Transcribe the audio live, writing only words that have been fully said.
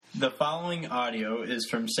The following audio is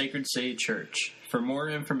from Sacred City Church. For more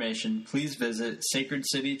information, please visit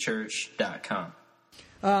sacredcitychurch.com.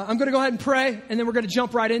 I'm going to go ahead and pray, and then we're going to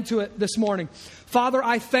jump right into it this morning. Father,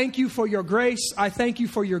 I thank you for your grace. I thank you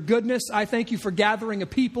for your goodness. I thank you for gathering a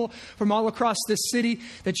people from all across this city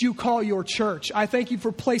that you call your church. I thank you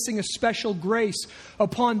for placing a special grace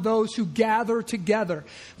upon those who gather together,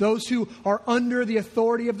 those who are under the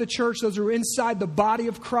authority of the church, those who are inside the body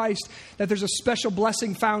of Christ, that there's a special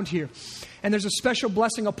blessing found here. And there's a special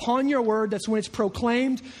blessing upon your word. That's when it's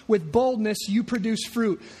proclaimed with boldness, you produce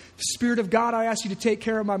fruit. Spirit of God, I ask you to take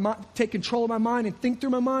control of my mind and think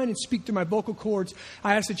through my mind and speak through my vocal cords.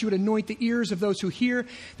 I ask that you would anoint the ears of those who hear,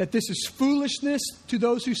 that this is foolishness to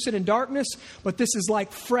those who sit in darkness, but this is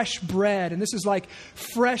like fresh bread, and this is like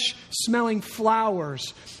fresh smelling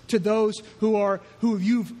flowers to those who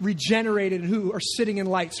you've regenerated and who are sitting in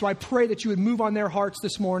light. So I pray that you would move on their hearts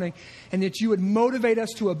this morning and that you would motivate us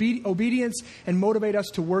to obedience and motivate us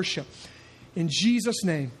to worship. In Jesus'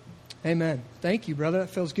 name. Amen. Thank you, brother. That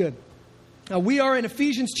feels good. We are in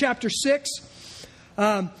Ephesians chapter 6.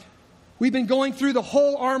 We've been going through the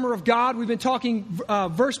whole armor of God. We've been talking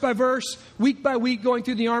verse by verse, week by week, going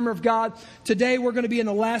through the armor of God. Today, we're going to be in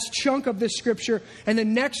the last chunk of this scripture. And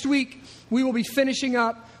then next week, we will be finishing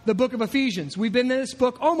up the book of Ephesians. We've been in this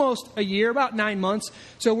book almost a year, about 9 months.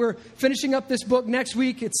 So we're finishing up this book next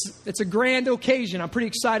week. It's a grand occasion. I'm pretty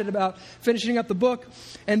excited about finishing up the book.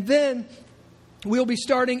 And then we'll be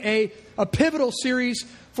starting a pivotal series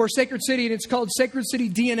for Sacred City, and it's called Sacred City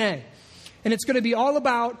DNA. And it's going to be all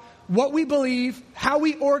about what we believe, how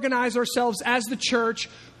we organize ourselves as the church,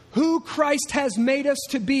 who Christ has made us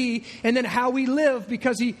to be, and then how we live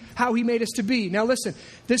because how He made us to be. Now listen,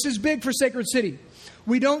 this is big for Sacred City.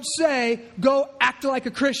 We don't say, go act like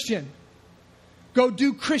a Christian. Go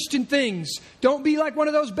do Christian things. Don't be like one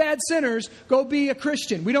of those bad sinners. Go be a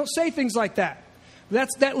Christian. We don't say things like that.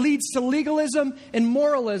 That leads to legalism and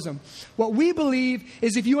moralism. What we believe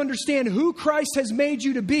is if you understand who Christ has made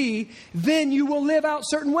you to be, then you will live out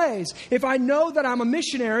certain ways. If I know that I'm a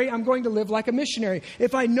missionary, I'm going to live like a missionary.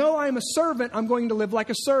 If I know I'm a servant, I'm going to live like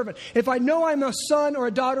a servant. If I know I'm a son or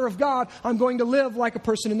a daughter of God, I'm going to live like a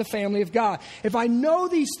person in the family of God. If I know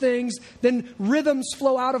these things, then rhythms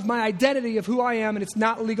flow out of my identity of who I am, and it's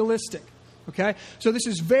not legalistic. Okay? So this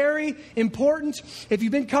is very important. If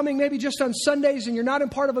you've been coming maybe just on Sundays and you're not in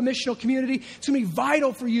part of a missional community, it's going to be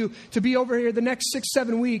vital for you to be over here the next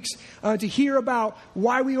 6-7 weeks to hear about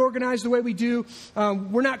why we organize the way we do.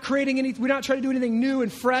 We're not trying to do anything new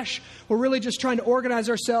and fresh. We're really just trying to organize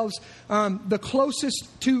ourselves the closest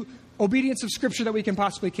to obedience of Scripture that we can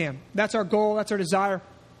possibly can. That's our goal. That's our desire.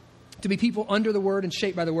 To be people under the Word and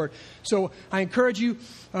shaped by the Word. So I encourage you,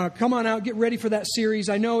 come on out, get ready for that series.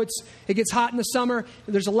 I know it gets hot in the summer.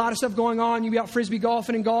 There's a lot of stuff going on. You'll be out frisbee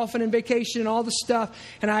golfing and vacation and all the stuff.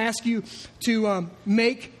 And I ask you to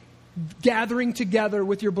make gathering together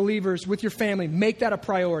with your believers, with your family, make that a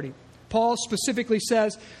priority. Paul specifically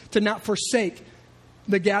says to not forsake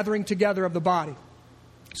the gathering together of the body.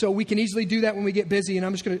 So we can easily do that when we get busy. And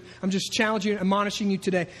I'm just challenging and admonishing you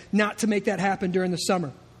today not to make that happen during the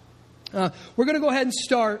summer. We're going to go ahead and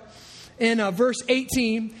start in verse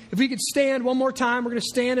 18. If we could stand one more time, we're going to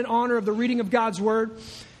stand in honor of the reading of God's Word.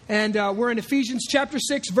 And we're in Ephesians chapter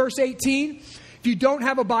 6, verse 18. If you don't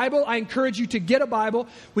have a Bible, I encourage you to get a Bible.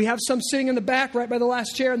 We have some sitting in the back, right by the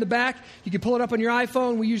last chair in the back. You can pull it up on your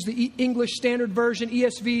iPhone. We use the English Standard Version,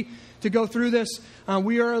 ESV, to go through this.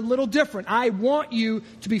 We are a little different. I want you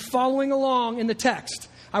to be following along in the text.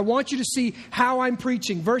 I want you to see how I'm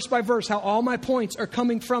preaching, verse by verse, how all my points are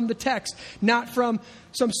coming from the text, not from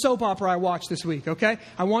some soap opera I watched this week, okay?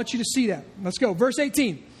 I want you to see that. Let's go. Verse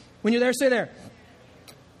 18. When you're there, say there.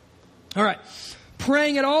 All right.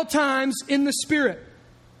 Praying at all times in the Spirit,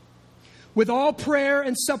 with all prayer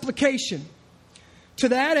and supplication. To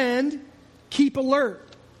that end, keep alert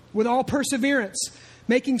with all perseverance,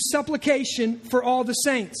 making supplication for all the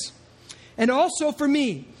saints. And also for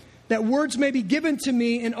me, that words may be given to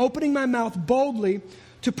me in opening my mouth boldly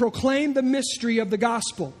to proclaim the mystery of the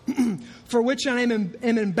gospel, for which I am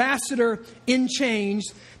an ambassador in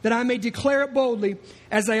chains, that I may declare it boldly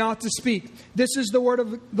as I ought to speak. This is the word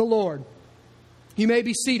of the Lord. You may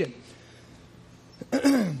be seated.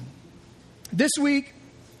 This week,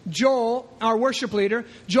 Joel, our worship leader,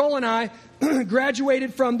 Joel and I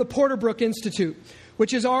graduated from the Porterbrook Institute,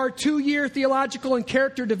 which is our 2-year theological and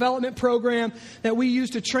character development program that we use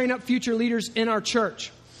to train up future leaders in our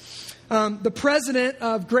church. The president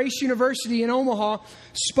of Grace University in Omaha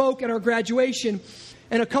spoke at our graduation,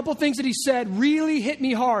 and a couple things that he said really hit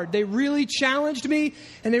me hard. They really challenged me,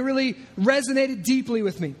 and they really resonated deeply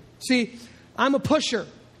with me. See, I'm a pusher.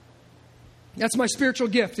 That's my spiritual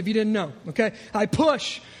gift, if you didn't know, okay? I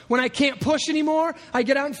push. When I can't push anymore, I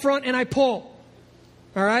get out in front and I pull.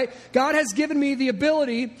 All right? God has given me the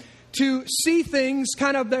ability to see things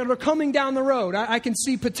kind of that are coming down the road. I can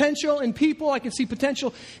see potential in people. I can see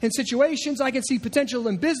potential in situations. I can see potential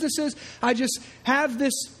in businesses. I just have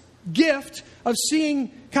this gift of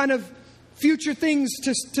seeing kind of future things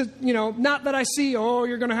to not that I see, oh,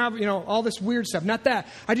 you're going to have, all this weird stuff. Not that.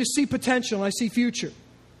 I just see potential. I see future.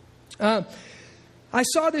 I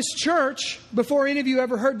saw this church before any of you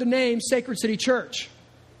ever heard the name Sacred City Church.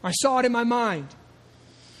 I saw it in my mind.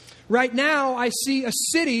 Right now, I see a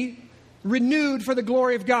city renewed for the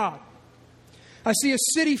glory of God. I see a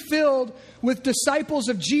city filled with disciples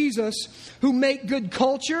of Jesus who make good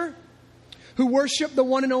culture, who worship the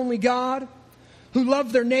one and only God, who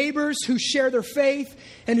love their neighbors, who share their faith,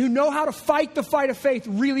 and who know how to fight the fight of faith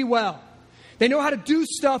really well. They know how to do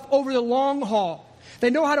stuff over the long haul. They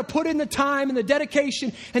know how to put in the time and the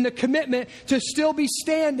dedication and the commitment to still be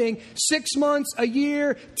standing 6 months, a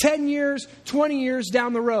year, 10 years, 20 years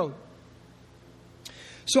down the road.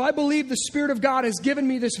 So I believe the Spirit of God has given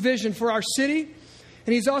me this vision for our city,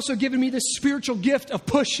 and He's also given me this spiritual gift of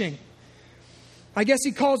pushing. I guess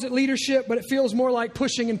He calls it leadership, but it feels more like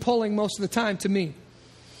pushing and pulling most of the time to me.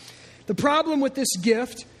 The problem with this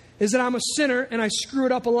gift is that I'm a sinner and I screw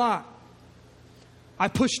it up a lot. I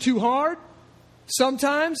push too hard.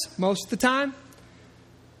 Sometimes, most of the time.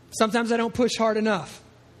 Sometimes I don't push hard enough.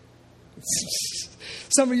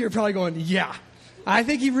 Some of you are probably going, yeah, I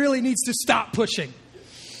think he really needs to stop pushing.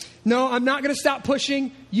 No, I'm not going to stop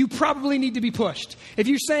pushing. You probably need to be pushed. If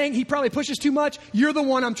you're saying he probably pushes too much, you're the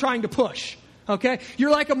one I'm trying to push. Okay?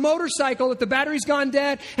 You're like a motorcycle that the battery's gone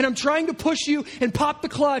dead, and I'm trying to push you and pop the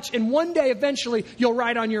clutch, and one day, eventually, you'll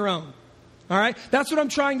ride on your own. All right? That's what I'm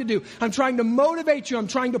trying to do. I'm trying to motivate you. I'm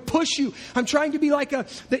trying to push you. I'm trying to be like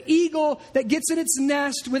the eagle that gets in its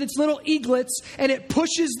nest with its little eaglets, and it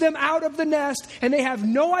pushes them out of the nest, and they have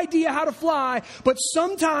no idea how to fly, but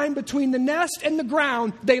sometime between the nest and the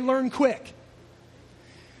ground, they learn quick.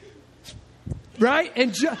 Right?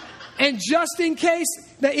 And just in case,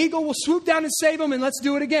 the eagle will swoop down and save them, and let's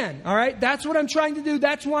do it again. All right? That's what I'm trying to do.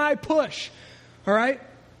 That's why I push. All right?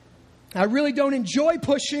 I really don't enjoy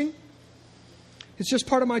pushing. It's just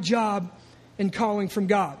part of my job and calling from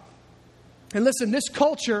God. And listen, this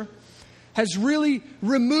culture has really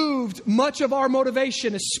removed much of our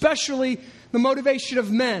motivation, especially the motivation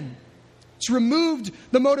of men. It's removed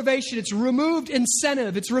the motivation. It's removed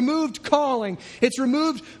incentive. It's removed calling. It's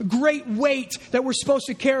removed great weight that we're supposed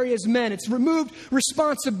to carry as men. It's removed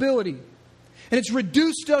responsibility. And it's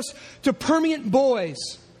reduced us to permanent boys.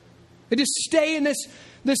 They just stay in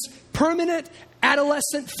this permanent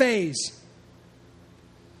adolescent phase.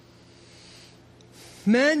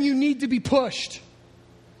 Men, you need to be pushed.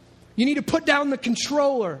 You need to put down the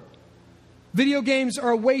controller. Video games are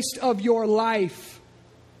a waste of your life.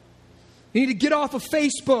 You need to get off of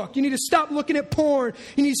Facebook. You need to stop looking at porn.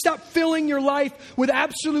 You need to stop filling your life with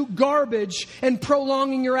absolute garbage and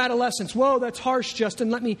prolonging your adolescence. Whoa, that's harsh, Justin.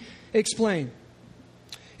 Let me explain.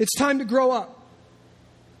 It's time to grow up.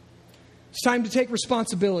 It's time to take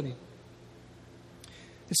responsibility.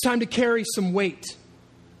 It's time to carry some weight.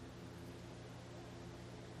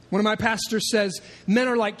 One of my pastors says, men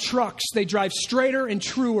are like trucks. They drive straighter and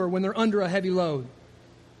truer when they're under a heavy load.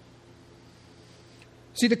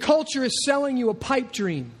 See, the culture is selling you a pipe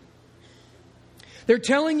dream. They're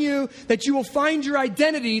telling you that you will find your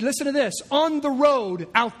identity, listen to this, on the road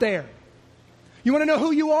out there. You want to know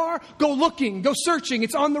who you are? Go looking, go searching.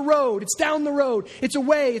 It's on the road. It's down the road. It's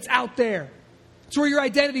away. It's out there. It's where your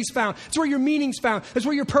identity's found. It's where your meaning's found. It's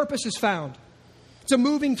where your purpose is found. It's a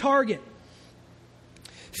moving target.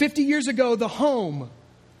 50 years ago, the home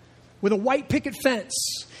with a white picket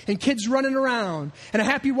fence and kids running around and a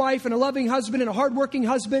happy wife and a loving husband and a hardworking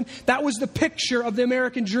husband, that was the picture of the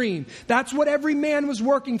American dream. That's what every man was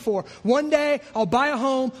working for. One day, I'll buy a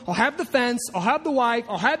home, I'll have the fence, I'll have the wife,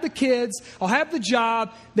 I'll have the kids, I'll have the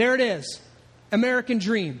job. There it is. American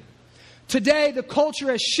dream. Today, the culture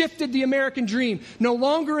has shifted the American dream. No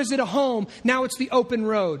longer is it a home, now it's the open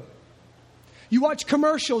road. You watch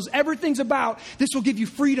commercials, everything's about, this will give you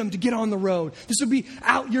freedom to get on the road. This will be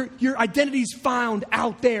out, your identity's found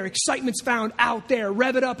out there. Excitement's found out there.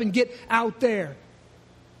 Rev it up and get out there.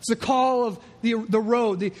 It's the call of the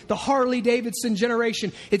road, the Harley Davidson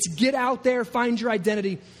generation. It's get out there, find your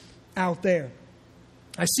identity out there.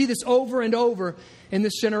 I see this over and over in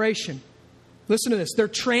this generation. Listen to this. They're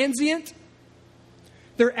transient.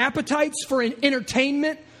 Their appetites for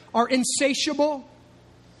entertainment are insatiable.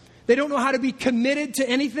 They don't know how to be committed to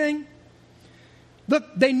anything. Look,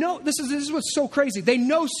 they know, this is what's so crazy. They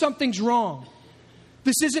know something's wrong.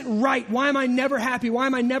 This isn't right. Why am I never happy? Why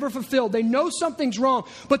am I never fulfilled? They know something's wrong,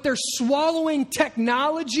 but they're swallowing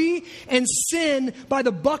technology and sin by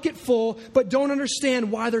the bucketful, but don't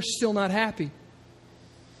understand why they're still not happy.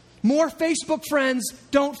 More Facebook friends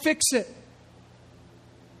don't fix it.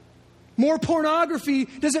 More pornography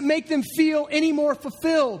doesn't make them feel any more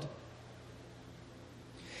fulfilled.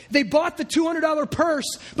 They bought the $200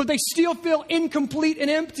 purse, but they still feel incomplete and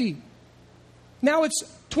empty. Now it's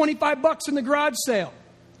 $25 in the garage sale.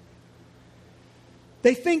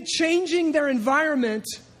 They think changing their environment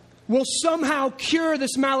will somehow cure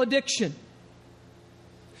this malediction.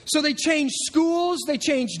 So they change schools, they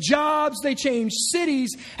change jobs, they change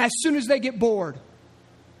cities as soon as they get bored.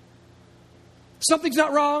 Something's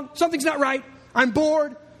not wrong, something's not right. I'm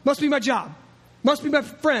bored, must be my job, must be my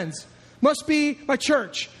friends, must be my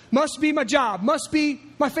church, must be my job, must be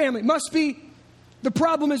my family, must be. The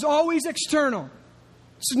problem is always external.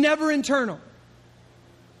 It's never internal.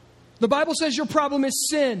 The Bible says your problem is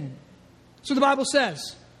sin. So the Bible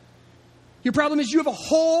says. Your problem is you have a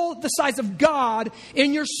hole the size of God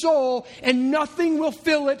in your soul, and nothing will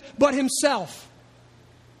fill it but Himself.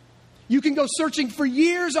 You can go searching for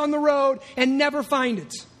years on the road and never find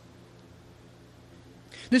it.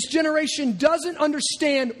 This generation doesn't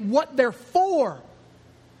understand what they're for.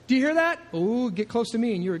 Do you hear that? Oh, get close to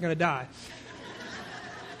me and you're going to die.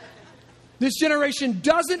 This generation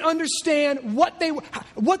doesn't understand what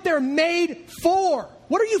they're made for.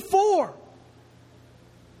 What are you for?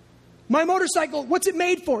 My motorcycle, what's it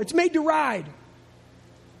made for? It's made to ride.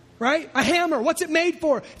 Right? A hammer, what's it made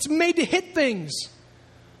for? It's made to hit things.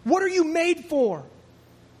 What are you made for?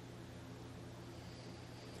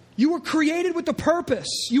 You were created with a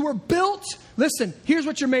purpose. You were built, listen, here's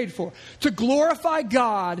what you're made for. To glorify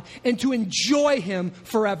God and to enjoy Him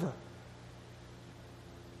forever.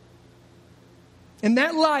 And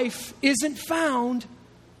that life isn't found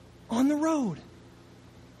on the road.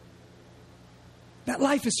 That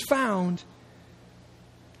life is found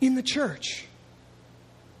in the church.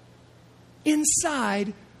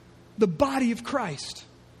 Inside the body of Christ.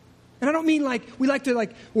 And I don't mean we like to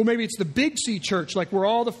well, maybe it's the Big C church, like we're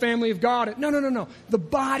all the family of God. No. The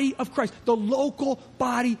body of Christ, the local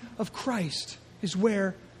body of Christ is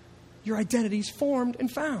where your identity is formed and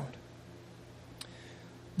found.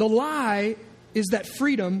 The lie is that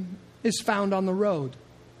freedom is found on the road.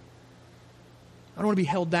 I don't want to be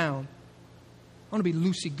held down. I want to be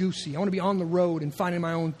loosey-goosey. I want to be on the road and finding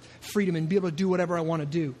my own freedom and be able to do whatever I want to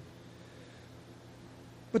do.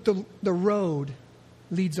 But the road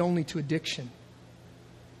leads only to addiction.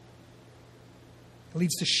 It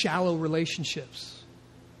leads to shallow relationships.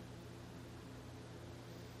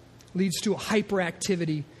 It leads to a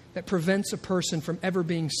hyperactivity that prevents a person from ever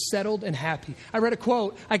being settled and happy. I read a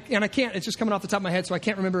quote, and I can't, it's just coming off the top of my head, so I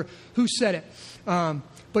can't remember who said it.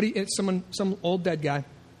 But it's some old dead guy.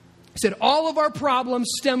 He said, all of our problems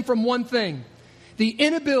stem from one thing: the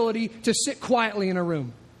inability to sit quietly in a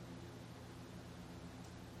room.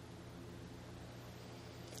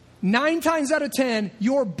 9 times out of 10,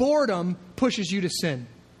 your boredom pushes you to sin.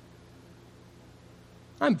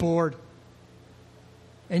 I'm bored.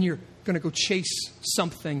 And you're going to go chase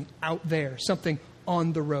something out there, something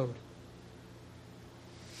on the road.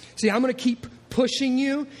 See, I'm going to keep pushing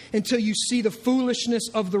you until you see the foolishness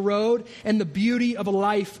of the road and the beauty of a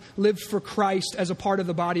life lived for Christ as a part of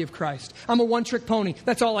the body of Christ. I'm a one-trick pony.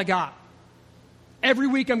 That's all I got. Every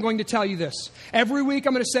week I'm going to tell you this. Every week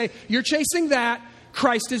I'm going to say, you're chasing that.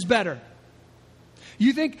 Christ is better.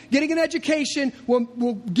 You think getting an education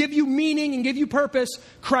will give you meaning and give you purpose?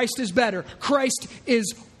 Christ is better. Christ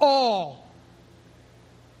is all.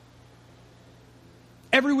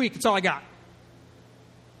 Every week, it's all I got.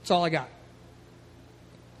 It's all I got.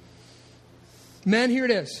 Men, here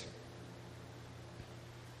it is.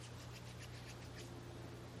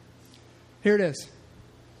 Here it is.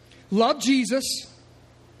 Love Jesus.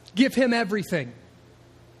 Give Him everything.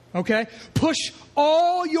 Okay? Push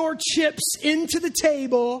all your chips into the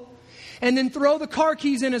table and then throw the car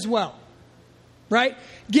keys in as well. Right?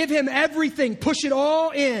 Give Him everything. Push it all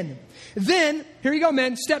in. Then, here you go,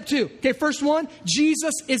 men. Step 2. Okay, first one,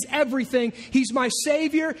 Jesus is everything. He's my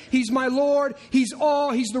Savior. He's my Lord. He's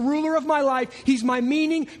all. He's the ruler of my life. He's my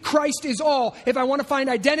meaning. Christ is all. If I want to find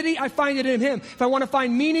identity, I find it in Him. If I want to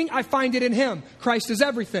find meaning, I find it in Him. Christ is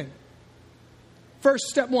everything. First,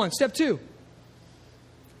 step 1. Step 2.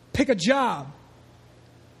 Pick a job.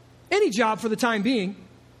 Any job for the time being.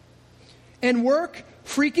 And work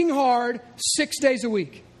freaking hard 6 days a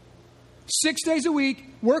week. 6 days a week,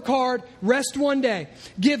 work hard, rest one day.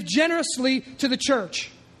 Give generously to the church.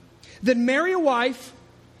 then marry a wife,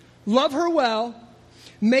 love her well,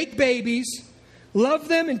 make babies, love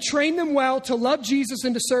them and train them well to love Jesus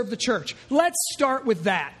and to serve the church. Let's start with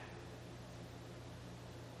that.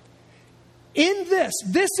 In this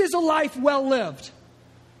is a life well lived.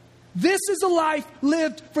 This is a life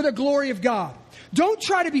lived for the glory of God. Don't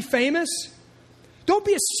try to be famous. Don't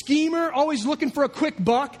be a schemer, always looking for a quick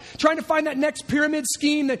buck, trying to find that next pyramid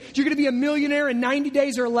scheme that you're going to be a millionaire in 90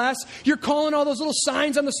 days or less. You're calling all those little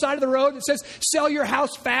signs on the side of the road that says, sell your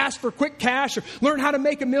house fast for quick cash or learn how to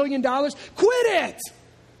make $1 million. Quit it.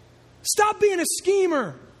 Stop being a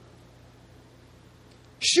schemer.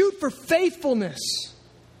 Shoot for faithfulness,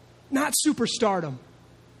 not superstardom.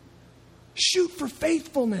 Shoot for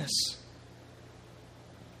faithfulness,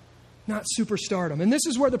 not superstardom. And this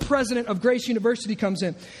is where the president of Grace University comes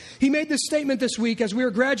in. He made this statement this week as we were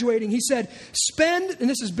graduating. He said, and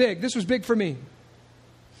this is big, this was big for me.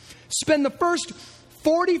 Spend the first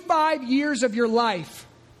 45 years of your life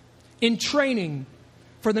in training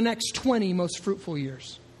for the next 20 most fruitful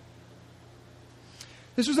years.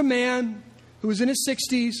 This was a man who was in his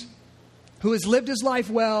 60s, who has lived his life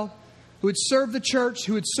well, who had served the church,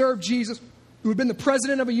 who had served Jesus, who had been the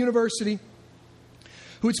president of a university,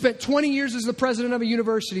 who had spent 20 years as the president of a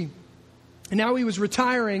university, and now he was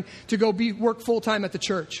retiring to go work full-time at the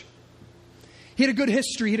church. He had a good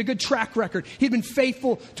history. He had a good track record. He had been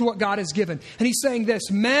faithful to what God has given. And he's saying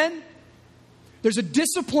this, men, there's a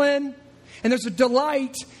discipline and there's a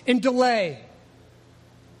delight in delay.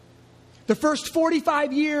 The first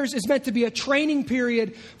 45 years is meant to be a training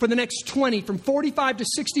period for the next 20, from 45 to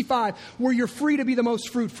 65, where you're free to be the most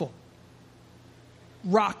fruitful.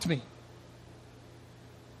 Rocked me.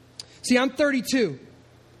 See, I'm 32.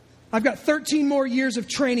 I've got 13 more years of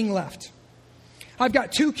training left. I've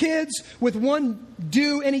got 2 kids with one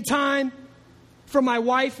due anytime from my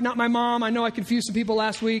wife, not my mom. I know I confused some people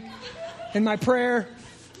last week in my prayer.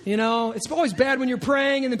 You know, it's always bad when you're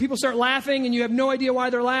praying and then people start laughing and you have no idea why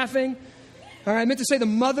they're laughing. All right, I meant to say the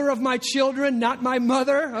mother of my children, not my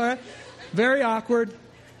mother. All right, very awkward.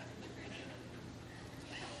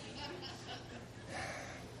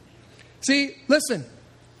 See, listen,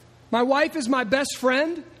 my wife is my best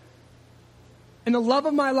friend and the love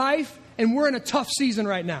of my life, and we're in a tough season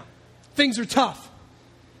right now. Things are tough.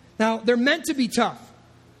 Now, they're meant to be tough.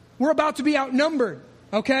 We're about to be outnumbered,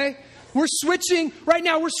 okay? We're switching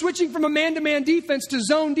from a man-to-man defense to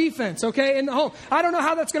zone defense, okay, in the home. I don't know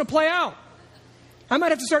how that's going to play out. I might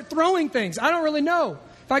have to start throwing things. I don't really know.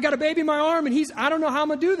 If I got a baby in my arm and I don't know how I'm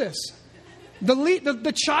going to do this.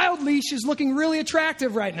 The child leash is looking really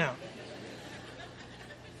attractive right now.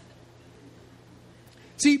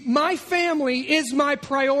 See, my family is my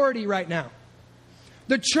priority right now.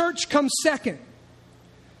 The church comes second.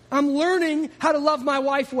 I'm learning how to love my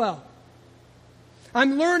wife well.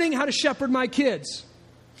 I'm learning how to shepherd my kids.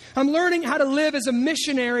 I'm learning how to live as a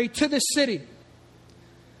missionary to this city.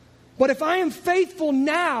 But if I am faithful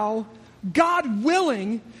now, God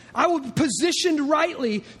willing, I will be positioned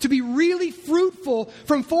rightly to be really fruitful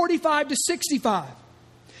from 45 to 65.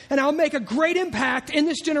 And I'll make a great impact in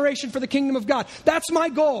this generation for the kingdom of God. That's my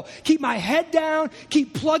goal. Keep my head down,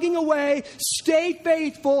 keep plugging away, stay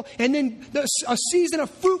faithful, and then a season of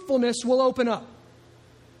fruitfulness will open up.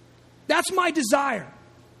 That's my desire.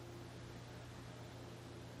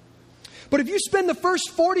 But if you spend the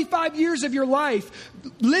first 45 years of your life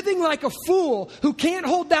living like a fool who can't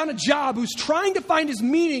hold down a job, who's trying to find his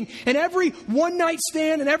meaning in every one-night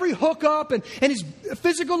stand and every hookup and his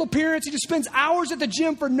physical appearance, he just spends hours at the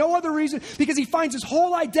gym for no other reason because he finds his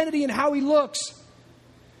whole identity in how he looks.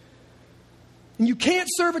 And you can't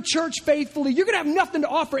serve a church faithfully, you're going to have nothing to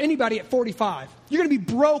offer anybody at 45. You're going to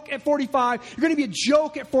be broke at 45. You're going to be a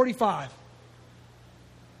joke at 45.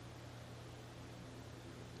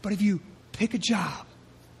 But if you pick a job,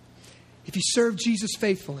 if you serve Jesus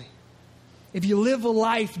faithfully, if you live a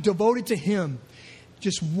life devoted to Him,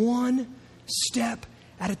 just one step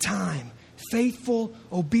at a time, faithful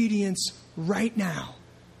obedience right now,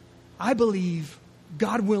 I believe,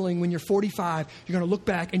 God willing, when you're 45, you're going to look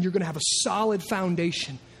back and you're going to have a solid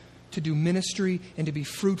foundation to do ministry and to be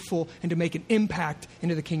fruitful and to make an impact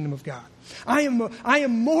into the kingdom of God. I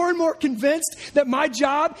am more and more convinced that my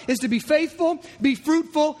job is to be faithful, be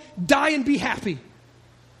fruitful, die and be happy.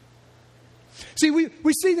 See, we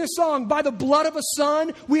sing this song, by the blood of a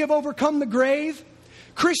son, we have overcome the grave.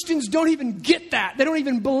 Christians don't even get that. They don't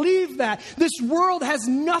even believe that. This world has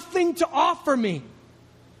nothing to offer me.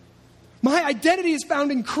 My identity is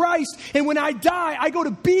found in Christ, and when I die, I go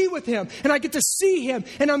to be with Him, and I get to see Him,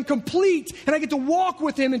 and I'm complete, and I get to walk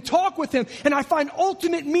with Him and talk with Him, and I find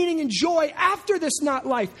ultimate meaning and joy after this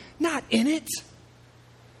life, not in it.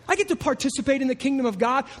 I get to participate in the kingdom of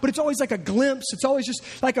God, but it's always like a glimpse. It's always just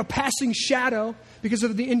like a passing shadow because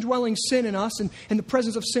of the indwelling sin in us and the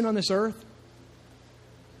presence of sin on this earth.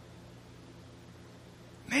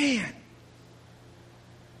 Man,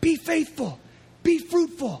 be faithful, be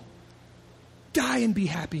fruitful, die and be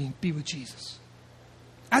happy and be with Jesus.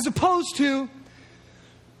 As opposed to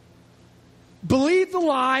believe the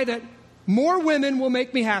lie that more women will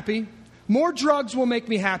make me happy, more drugs will make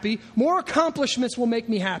me happy, more accomplishments will make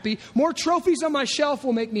me happy, more trophies on my shelf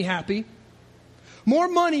will make me happy, more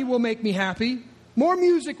money will make me happy, more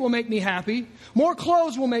music will make me happy, more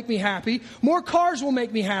clothes will make me happy, more cars will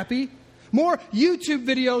make me happy, more YouTube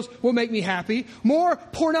videos will make me happy, more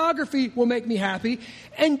pornography will make me happy,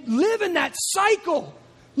 and live in that cycle.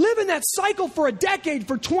 Live in that cycle for a decade,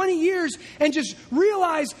 for 20 years, and just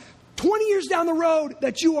realize 20 years down the road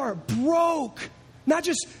that you are broke. Not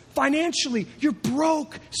just financially, you're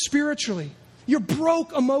broke spiritually. You're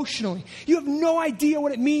broke emotionally. You have no idea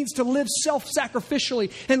what it means to live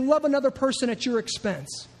self-sacrificially and love another person at your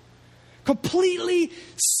expense. Completely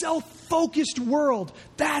self-focused world.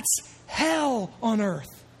 That's hell on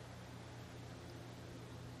earth.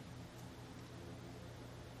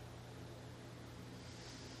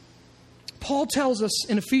 Paul tells us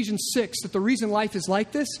in Ephesians 6 that the reason life is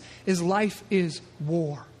like this is life is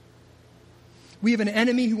war. We have an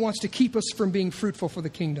enemy who wants to keep us from being fruitful for the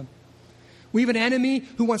kingdom. We have an enemy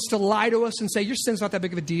who wants to lie to us and say, your sin's not that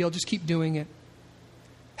big of a deal, just keep doing it.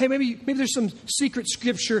 Hey, maybe there's some secret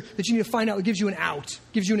scripture that you need to find out that gives you an out,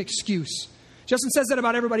 gives you an excuse. Justin says that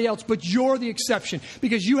about everybody else, but you're the exception.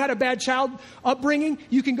 Because you had a bad child upbringing,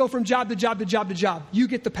 you can go from job to job to job to job. You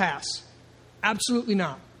get the pass. Absolutely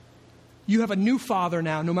not. You have a new father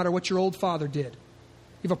now, no matter what your old father did.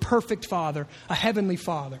 You have a perfect father, a heavenly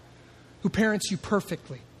father, who parents you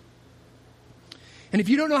perfectly. And if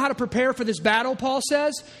you don't know how to prepare for this battle, Paul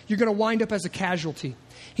says, you're going to wind up as a casualty.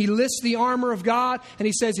 He lists the armor of God, and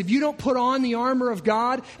he says, if you don't put on the armor of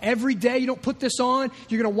God every day, you don't put this on,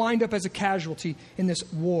 you're going to wind up as a casualty in this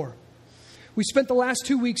war. We spent the last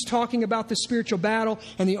 2 weeks talking about the spiritual battle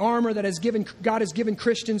and the armor that God has given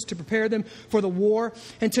Christians to prepare them for the war.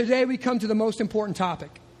 And today we come to the most important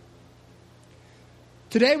topic.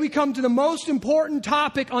 Today we come to the most important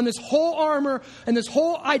topic on this whole armor and this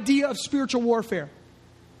whole idea of spiritual warfare.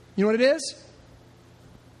 You know what it is?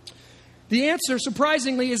 The answer,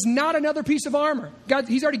 surprisingly, is not another piece of armor. God,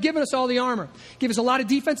 He's already given us all the armor. He gave us a lot of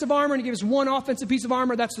defensive armor, and He gave us one offensive piece of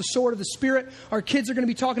armor. That's the sword of the Spirit. Our kids are going to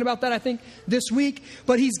be talking about that, I think, this week.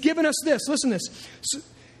 But He's given us this. Listen to this. So,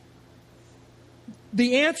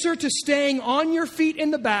 the answer to staying on your feet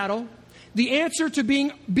in the battle, the answer to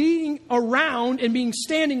being around and being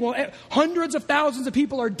standing while hundreds of thousands of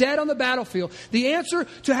people are dead on the battlefield. The answer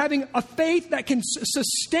to having a faith that can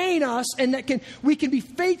sustain us and that we can be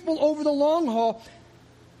faithful over the long haul.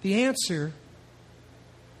 The answer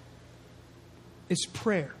is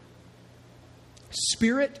prayer.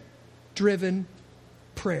 Spirit-driven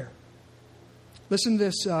prayer. Listen to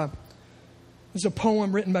this. This is a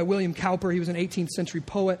poem written by William Cowper. He was an 18th century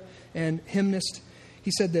poet and hymnist. He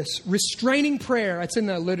said this, restraining prayer, it's in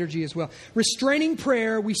the liturgy as well. Restraining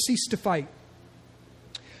prayer, we cease to fight.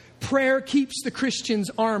 Prayer keeps the Christian's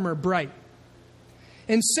armor bright.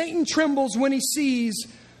 And Satan trembles when he sees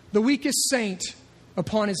the weakest saint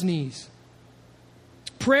upon his knees.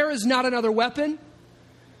 Prayer is not another weapon.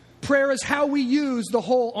 Prayer is how we use the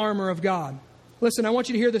whole armor of God. Listen, I want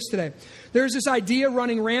you to hear this today. There's this idea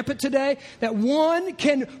running rampant today that one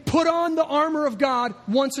can put on the armor of God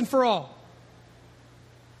once and for all.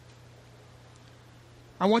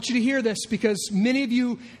 I want you to hear this because many of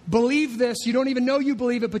you believe this. You don't even know you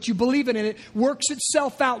believe it, but you believe it and it works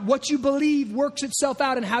itself out. What you believe works itself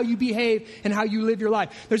out in how you behave and how you live your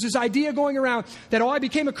life. There's this idea going around that, I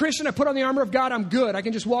became a Christian, I put on the armor of God, I'm good. I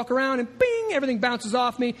can just walk around and bing, everything bounces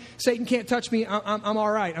off me. Satan can't touch me. I'm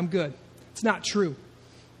all right. I'm good. It's not true.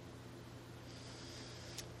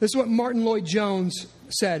 This is what Martin Lloyd-Jones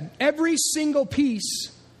said. Every single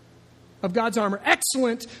piece of God's armor,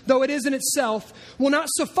 excellent though it is in itself, will not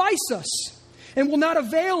suffice us and will not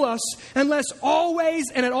avail us unless always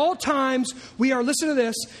and at all times we are, listen to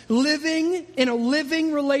this, living in a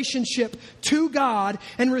living relationship to God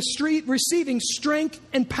and receiving strength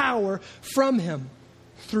and power from Him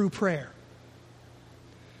through prayer.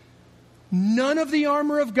 None of the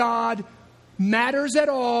armor of God matters at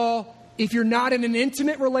all if you're not in an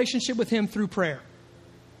intimate relationship with Him through prayer.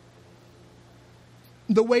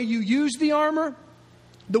 The way you use the armor,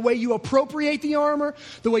 the way you appropriate the armor,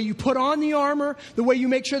 the way you put on the armor, the way you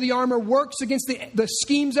make sure the armor works against the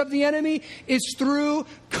schemes of the enemy is through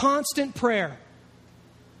constant prayer.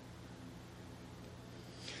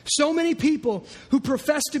 So many people who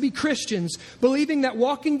profess to be Christians, believing that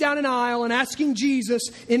walking down an aisle and asking Jesus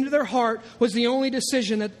into their heart was the only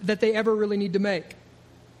decision that they ever really need to make.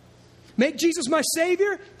 Make Jesus my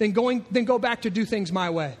Savior, then go back to do things my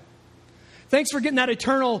way. Thanks for getting that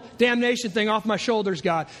eternal damnation thing off my shoulders,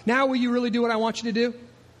 God. Now will you really do what I want you to do?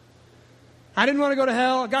 I didn't want to go to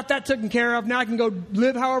hell. I got that taken care of. Now I can go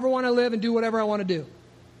live however I want to live and do whatever I want to do.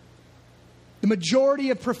 The majority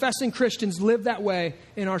of professing Christians live that way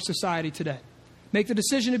in our society today. Make the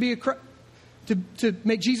decision to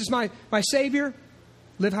make Jesus my Savior,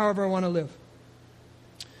 live however I want to live.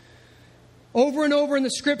 Over and over in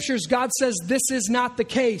the Scriptures, God says this is not the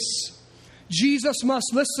case. Jesus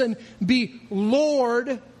must, be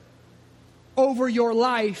Lord over your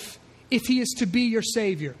life if He is to be your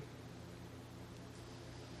Savior.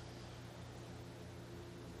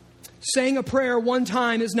 Saying a prayer one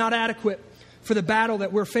time is not adequate for the battle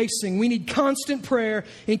that we're facing. We need constant prayer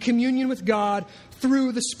in communion with God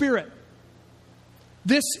through the Spirit.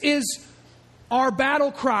 This is our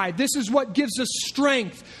battle cry. This is what gives us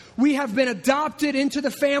strength. We have been adopted into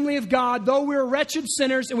the family of God. Though we're wretched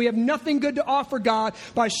sinners and we have nothing good to offer God,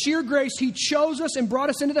 by sheer grace, He chose us and brought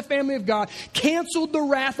us into the family of God, canceled the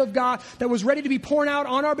wrath of God that was ready to be poured out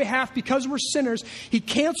on our behalf because we're sinners. He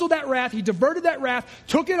canceled that wrath. He diverted that wrath,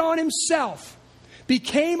 took it on Himself,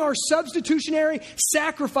 became our substitutionary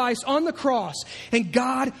sacrifice on the cross, and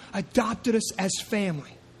God adopted us as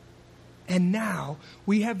family. And now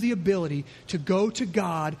we have the ability to go to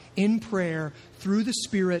God in prayer through the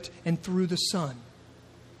Spirit and through the Son.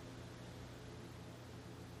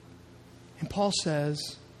 And Paul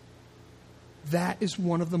says that is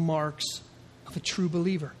one of the marks of a true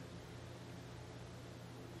believer.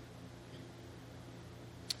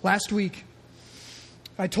 Last week,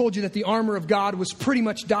 I told you that the armor of God was pretty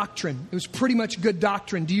much doctrine. It was pretty much good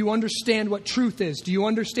doctrine. Do you understand what truth is? Do you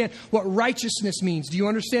understand what righteousness means? Do you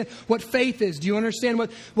understand what faith is? Do you understand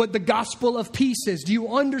what the gospel of peace is? Do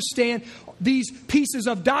you understand these pieces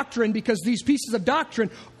of doctrine? Because these pieces of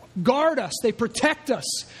doctrine guard us. They protect us.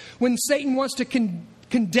 When Satan wants to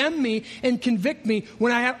condemn me and convict me,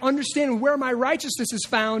 when I understand where my righteousness is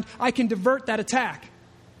found, I can divert that attack.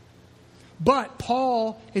 But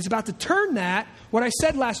Paul is about to turn that, what I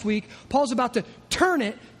said last week, Paul's about to turn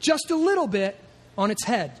it just a little bit on its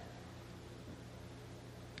head.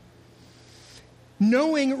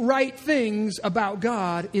 Knowing right things about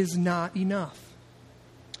God is not enough.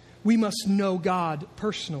 We must know God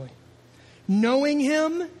personally. Knowing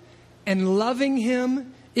Him and loving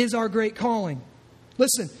Him is our great calling.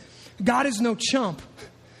 Listen, God is no chump.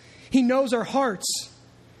 He knows our hearts.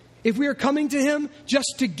 If we are coming to Him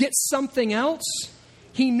just to get something else,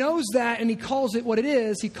 He knows that and He calls it what it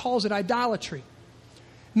is. He calls it idolatry.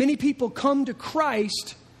 Many people come to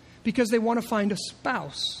Christ because they want to find a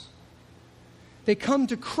spouse. They come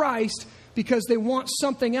to Christ because they want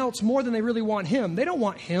something else more than they really want Him. They don't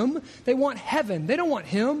want Him. They want heaven. They don't want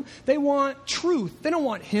Him. They want truth. They don't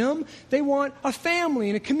want Him. They want a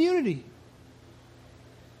family and a community.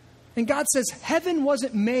 And God says heaven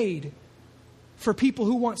wasn't made for people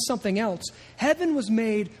who want something else. Heaven was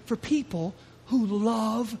made for people who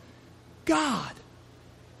love God.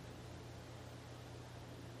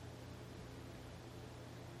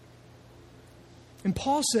 And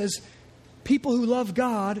Paul says people who love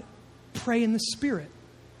God pray in the Spirit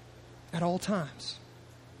at all times.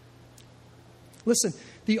 Listen,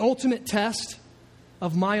 the ultimate test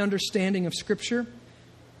of my understanding of Scripture,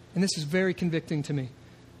 and this is very convicting to me,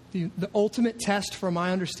 the ultimate test for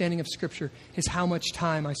my understanding of Scripture is how much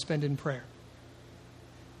time I spend in prayer.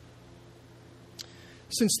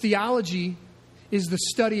 Since theology is the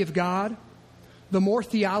study of God, the more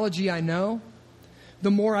theology I know,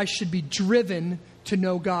 the more I should be driven to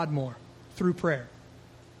know God more through prayer.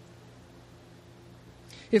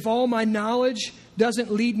 If all my knowledge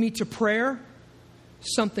doesn't lead me to prayer,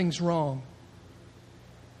 something's wrong.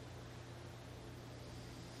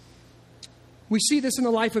 We see this in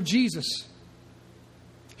the life of Jesus.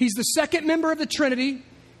 He's the second member of the Trinity.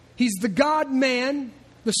 He's the God-man,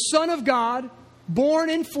 the Son of God, born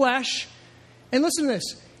in flesh. And listen to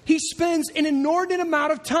this. He spends an inordinate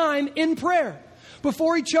amount of time in prayer.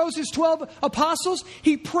 Before He chose His 12 apostles,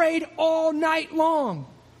 He prayed all night long.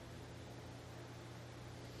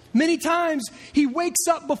 Many times, He wakes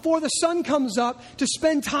up before the sun comes up to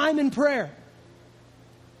spend time in prayer.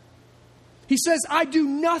 He says, I do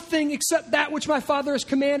nothing except that which my Father has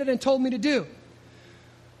commanded and told me to do.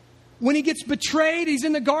 When He gets betrayed, He's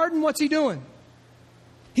in the garden. What's He doing?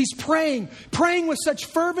 He's praying with such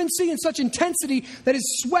fervency and such intensity that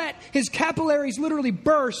His sweat, His capillaries literally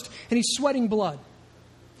burst and He's sweating blood.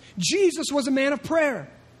 Jesus was a man of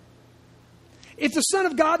prayer. if the Son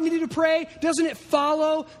of God needed to pray, doesn't it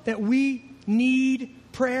follow that we need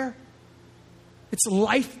prayer? It's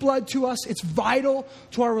lifeblood to us. It's vital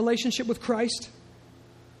to our relationship with Christ.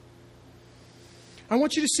 I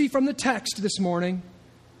want you to see from the text this morning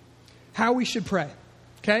how we should pray.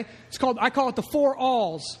 Okay? I call it the 4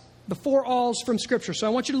 alls. The 4 alls from Scripture. So I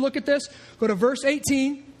want you to look at this. Go to verse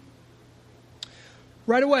 18.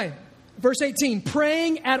 Right away. Verse 18.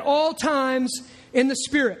 Praying at all times in the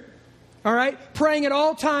Spirit. All right? Praying at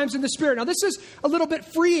all times in the Spirit. Now this is a little bit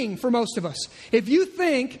freeing for most of us. If you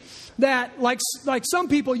think that, like some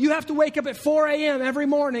people, you have to wake up at 4 a.m. every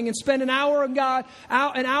morning and spend an hour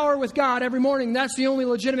with God every morning, that's the only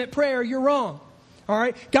legitimate prayer, you're wrong. All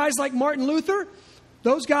right? Guys like Martin Luther,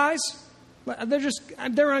 those guys,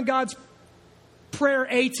 they're on God's prayer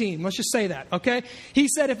A team. Let's just say that, okay? He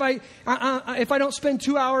said, if I don't spend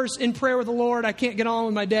 2 hours in prayer with the Lord, I can't get on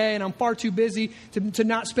with my day, and I'm far too busy to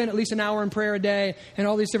not spend at least an hour in prayer a day, and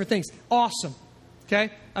all these different things. Awesome, okay?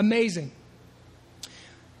 Amazing.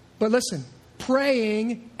 But listen,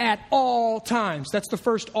 praying at all times. That's the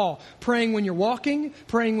first all. Praying when you're walking,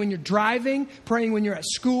 praying when you're driving, praying when you're at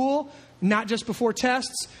school, not just before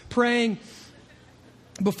tests, praying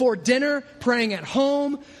before dinner, praying at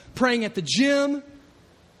home, praying at the gym,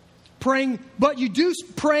 praying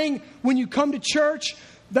when you come to church.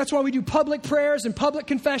 That's why we do public prayers and public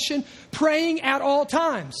confession, praying at all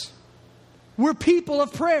times. We're people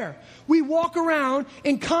of prayer. We walk around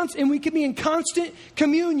and we can be in constant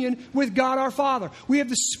communion with God our Father. We have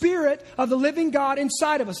the Spirit of the living God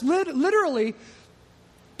inside of us. Literally,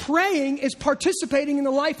 praying is participating in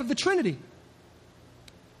the life of the Trinity.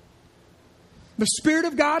 The Spirit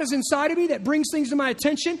of God is inside of me that brings things to my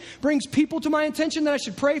attention, brings people to my attention that I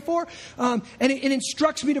should pray for, and it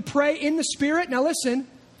instructs me to pray in the Spirit. Now listen,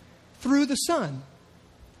 through the Son.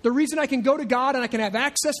 The reason I can go to God and I can have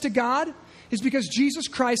access to God is because Jesus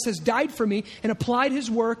Christ has died for me and applied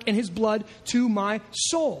His work and His blood to my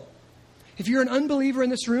soul. If you're an unbeliever in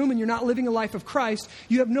this room and you're not living a life of Christ,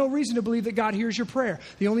 you have no reason to believe that God hears your prayer.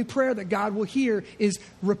 The only prayer that God will hear is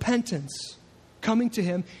repentance, coming to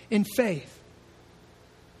Him in faith.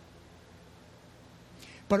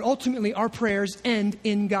 But ultimately, our prayers end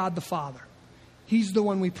in God the Father. He's the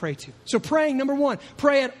one we pray to. So praying, number 1,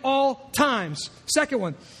 pray at all times. Second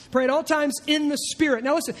one, pray at all times in the Spirit.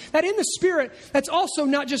 Now listen, that in the Spirit, that's also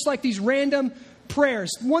not just like these random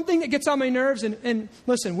prayers. One thing that gets on my nerves, and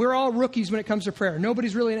listen, we're all rookies when it comes to prayer.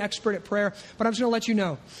 Nobody's really an expert at prayer, but I'm just going to let you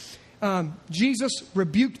know. Jesus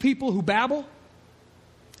rebuked people who babble,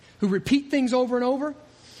 who repeat things over and over,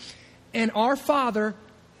 and our Father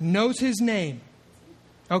knows His name.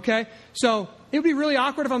 Okay? So it would be really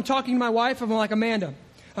awkward if I'm talking to my wife and I'm like, Amanda,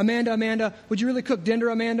 would you really cook dinner,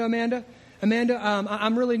 Amanda?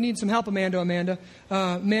 I'm really needing some help, Amanda.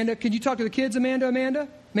 Amanda, can you talk to the kids, Amanda?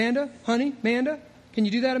 Honey, Amanda? Can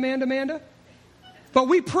you do that, Amanda? But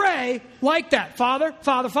we pray like that. Father,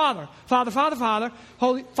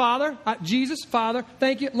 Holy Father, Jesus, Father,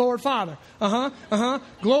 thank you, Lord, Father.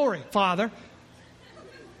 Glory, Father.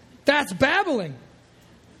 That's babbling.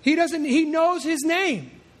 He knows His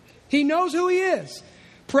name. He knows who He is.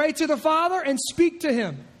 Pray to the Father and speak to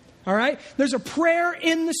Him. All right? There's a prayer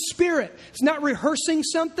in the Spirit. It's not rehearsing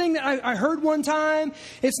something that I heard one time.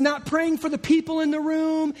 It's not praying for the people in the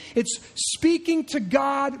room. It's speaking to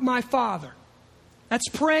God, my Father. That's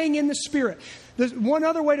praying in the Spirit. There's one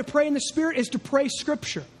other way to pray in the Spirit is to pray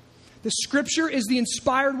Scripture. The Scripture is the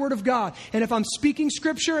inspired Word of God. And if I'm speaking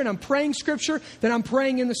Scripture and I'm praying Scripture, then I'm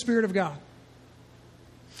praying in the Spirit of God.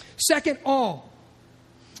 Second, all.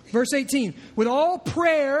 Verse 18, with all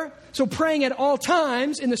prayer, so praying at all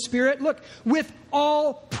times in the Spirit, look, with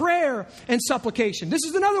all prayer and supplication. This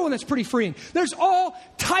is another one that's pretty freeing. There's all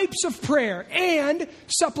types of prayer and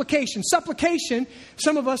supplication. Supplication,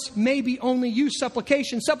 some of us maybe only use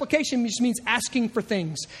supplication. Supplication just means asking for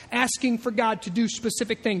things, asking for God to do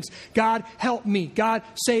specific things. God, help me. God,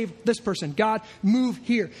 save this person. God, move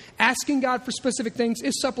here. Asking God for specific things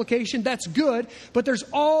is supplication. That's good, but there's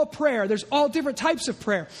all prayer. There's all different types of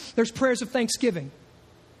prayer. There's prayers of thanksgiving.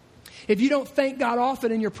 If you don't thank God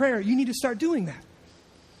often in your prayer, you need to start doing that.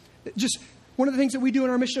 Just one of the things that we do in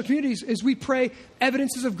our missional communities is we pray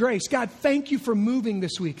evidences of grace. God, thank you for moving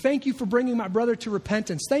this week. Thank you for bringing my brother to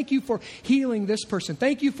repentance. Thank you for healing this person.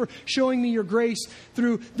 Thank you for showing me your grace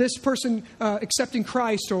through this person accepting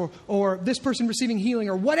Christ or this person receiving healing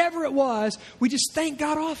or whatever it was. We just thank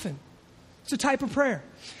God often. It's a type of prayer.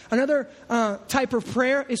 Another type of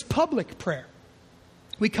prayer is public prayer.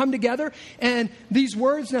 We come together and these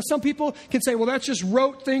words, now some people can say, well, that's just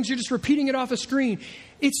rote things. You're just repeating it off a screen.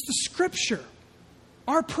 It's the Scripture.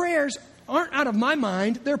 Our prayers aren't out of my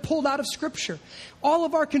mind. They're pulled out of Scripture. All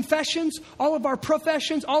of our confessions, all of our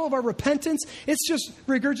professions, all of our repentance, it's just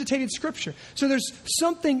regurgitated Scripture. So there's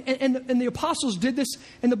something, and the apostles did this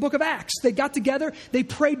in the book of Acts. They got together, they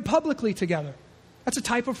prayed publicly together. That's a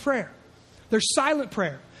type of prayer. There's silent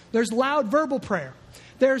prayer. There's loud verbal prayer.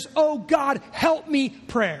 There's, oh God, help me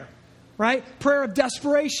prayer, right? Prayer of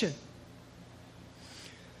desperation.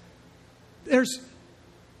 There's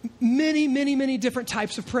many, many, many different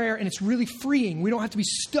types of prayer, and it's really freeing. We don't have to be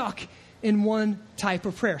stuck in one type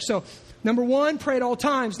of prayer. So, number one, pray at all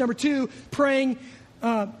times. Number two, praying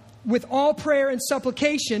with all prayer and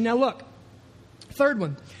supplication. Now look, third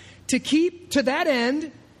one, to that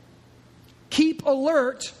end, keep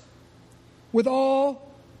alert with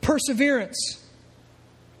all perseverance.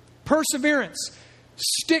 Perseverance.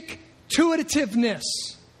 Stick-to-itiveness.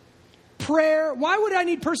 Prayer. Why would I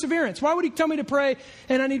need perseverance? Why would he tell me to pray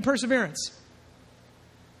and I need perseverance?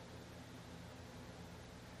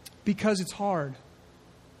 Because it's hard.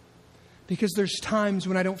 Because there's times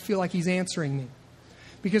when I don't feel like he's answering me.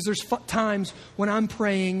 Because there's times when I'm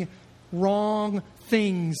praying wrong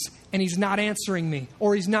things and he's not answering me,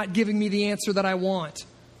 or he's not giving me the answer that I want.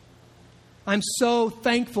 I'm so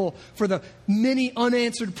thankful for the many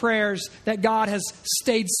unanswered prayers that God has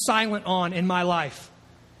stayed silent on in my life.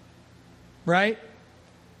 Right?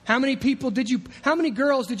 How many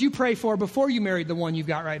girls did you pray for before you married the one you've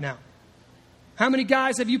got right now? How many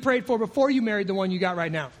guys have you prayed for before you married the one you got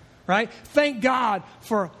right now? Right? Thank God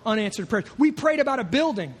for unanswered prayers. We prayed about a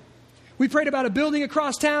building. We prayed about a building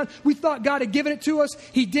across town. We thought God had given it to us.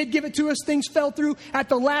 He did give it to us. Things fell through at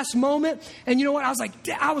the last moment. And you know what?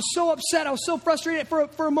 I was so upset. I was so frustrated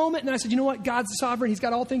for a moment. And I said, you know what? God's sovereign. He's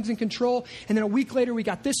got all things in control. And then a week later, we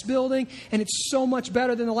got this building. And it's so much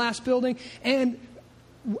better than the last building. And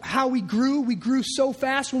how we grew so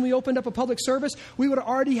fast when we opened up a public service. We would have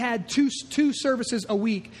already had two services a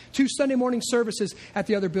week, 2 Sunday morning services at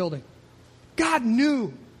the other building. God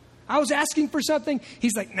knew. I was asking for something.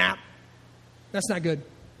 He's like, nah. That's not good.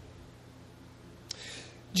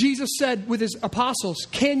 Jesus said with his apostles,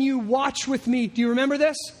 can you watch with me? Do you remember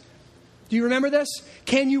this? Do you remember this?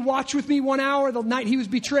 Can you watch with me 1 hour? The night he was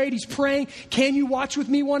betrayed, he's praying. Can you watch with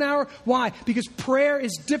me 1 hour? Why? Because prayer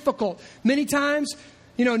is difficult. Many times,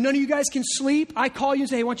 none of you guys can sleep. I call you and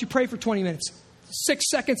say, hey, why don't you pray for 20 minutes? 6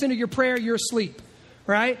 seconds into your prayer, you're asleep.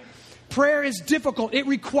 Right? Prayer is difficult. It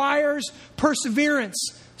requires perseverance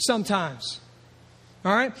sometimes.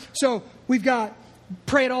 All right? So we've got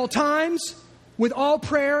pray at all times, with all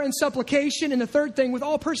prayer and supplication, and the third thing, with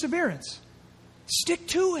all perseverance. Stick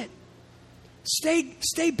to it.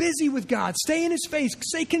 Stay busy with God. Stay in his face.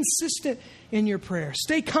 Stay consistent in your prayer.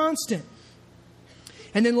 Stay constant.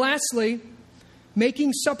 And then lastly,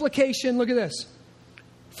 making supplication, look at this,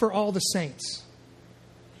 for all the saints.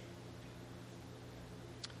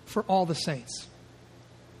 For all the saints.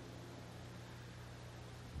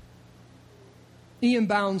 Ian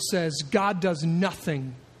Bounds says, God does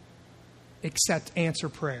nothing except answer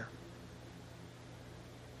prayer.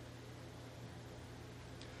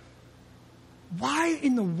 Why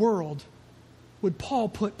in the world would Paul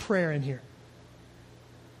put prayer in here?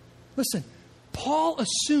 Listen, Paul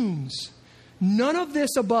assumes none of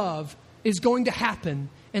this above is going to happen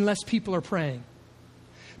unless people are praying.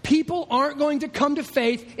 People aren't going to come to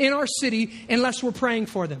faith in our city unless we're praying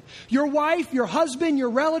for them. Your wife, your husband, your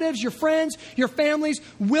relatives, your friends, your families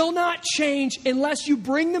will not change unless you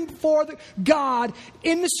bring them before God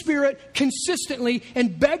in the Spirit consistently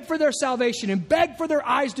and beg for their salvation and beg for their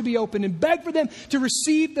eyes to be opened and beg for them to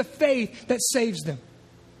receive the faith that saves them.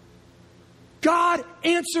 God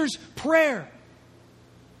answers prayer.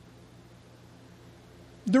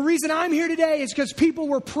 The reason I'm here today is because people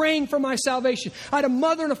were praying for my salvation. I had a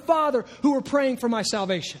mother and a father who were praying for my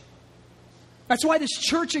salvation. That's why this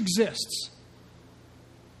church exists.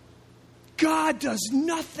 God does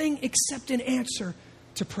nothing except an answer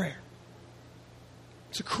to prayer.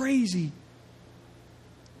 It's a crazy,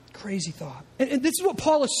 crazy thought. And this is what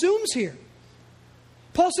Paul assumes here.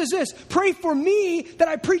 Paul says this, pray for me that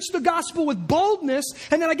I preach the gospel with boldness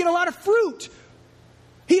and that I get a lot of fruit.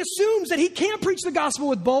 He assumes that he can't preach the gospel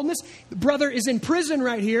with boldness. The brother is in prison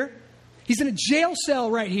right here. He's in a jail cell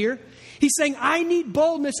right here. He's saying, I need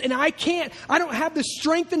boldness and I don't have the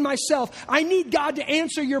strength in myself. I need God to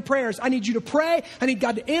answer your prayers. I need you to pray. I need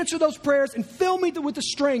God to answer those prayers and fill me with the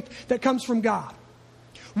strength that comes from God.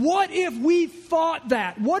 What if we thought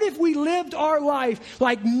that? What if we lived our life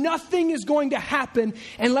like nothing is going to happen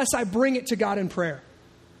unless I bring it to God in prayer?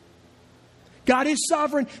 God is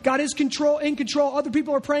sovereign. God is in control. Other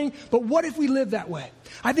people are praying. But what if we live that way?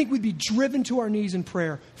 I think we'd be driven to our knees in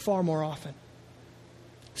prayer far more often.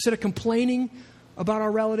 Instead of complaining about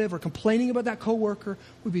our relative or complaining about that coworker,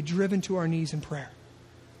 we'd be driven to our knees in prayer.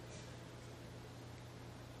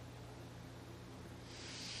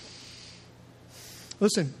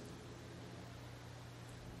 Listen,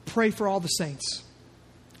 pray for all the saints.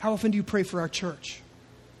 How often do you pray for our church?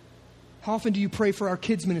 How often do you pray for our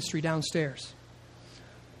kids ministry downstairs?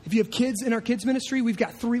 If you have kids in our kids ministry,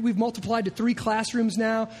 we've multiplied to 3 classrooms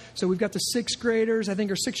now. So we've got the 6th graders, I think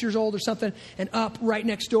are 6 years old or something, and up right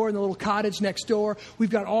next door in the little cottage next door. We've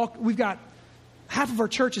got half of our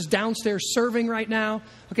church is downstairs serving right now.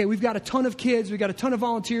 Okay, we've got a ton of kids. We've got a ton of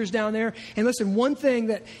volunteers down there. And listen, one thing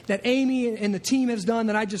that Amy and the team has done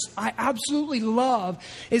that I absolutely love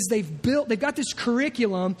is they've got this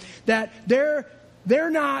curriculum that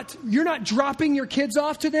you're not dropping your kids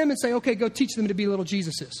off to them and say, okay, go teach them to be little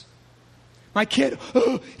Jesuses. My kid,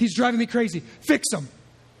 he's driving me crazy. Fix him.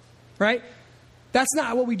 Right? That's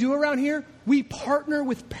not what we do around here. We partner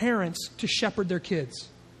with parents to shepherd their kids.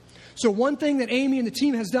 So one thing that Amy and the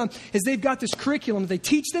team has done is they've got this curriculum. They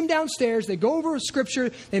teach them downstairs. They go over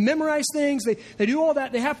scripture. They memorize things. They do all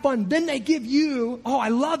that. They have fun. Then they give you, I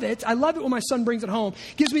love it. I love it when my son brings it home.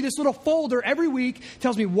 Gives me this little folder every week.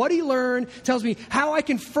 Tells me what he learned. Tells me how I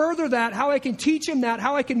can further that. How I can teach him that.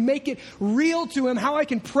 How I can make it real to him. How I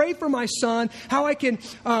can pray for my son. How I can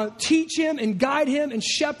teach him and guide him and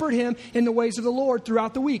shepherd him in the ways of the Lord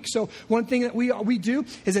throughout the week. So one thing that we do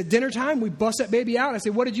is at dinner time, we bust that baby out. I say,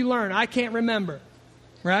 what did you learn? I can't remember.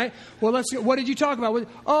 Right? Well, what did you talk about?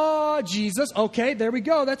 Oh, Jesus. Okay, there we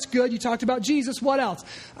go. That's good. You talked about Jesus. What else?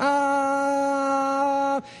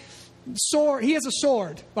 Sword. He has a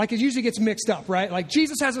sword. Like it usually gets mixed up, right? Like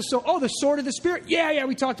Jesus has a sword. Oh, the sword of the Spirit. Yeah,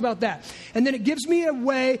 we talked about that. And then it gives me a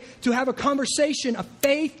way to have a conversation, a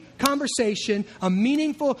faith conversation, a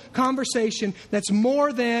meaningful conversation that's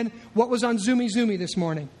more than what was on Zoomy this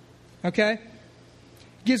morning. Okay?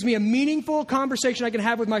 Gives me a meaningful conversation I can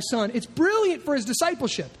have with my son. It's brilliant for his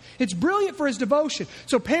discipleship. It's brilliant for his devotion.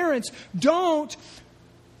 So parents, don't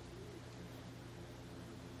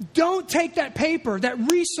take that paper, that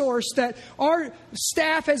resource that our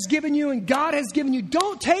staff has given you and God has given you.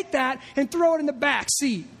 Don't take that and throw it in the back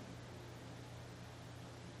seat.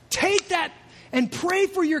 Take that and pray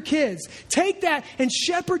for your kids. Take that and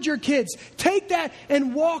shepherd your kids. Take that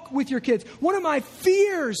and walk with your kids. One of my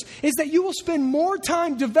fears is that you will spend more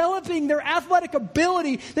time developing their athletic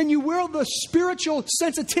ability than you will the spiritual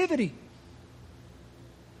sensitivity.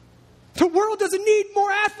 The world doesn't need more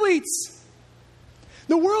athletes.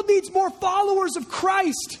 The world needs more followers of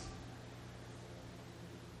Christ.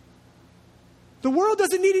 The world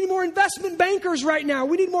doesn't need any more investment bankers right now.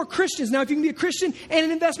 We need more Christians. Now, if you can be a Christian and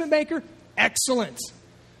an investment banker, excellent.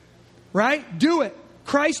 Right? Do it.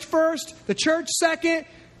 Christ first, the church second,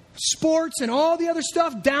 sports and all the other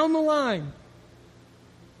stuff down the line.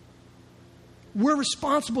 We're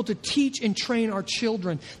responsible to teach and train our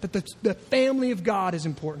children that the family of God is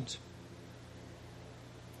important.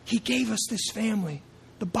 He gave us this family,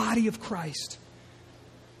 the body of Christ.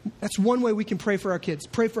 That's one way we can pray for our kids.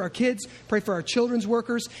 Pray for our kids. Pray for our children's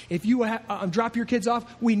workers. If you drop your kids off,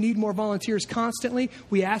 we need more volunteers constantly.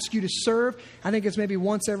 We ask you to serve. I think it's maybe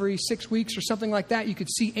once every 6 weeks or something like that. You could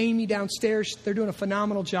see Amy downstairs. They're doing a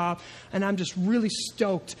phenomenal job. And I'm just really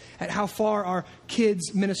stoked at how far our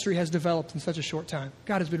kids' ministry has developed in such a short time.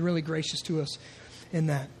 God has been really gracious to us in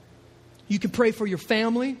that. You can pray for your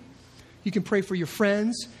family. You can pray for your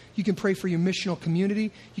friends. You can pray for your missional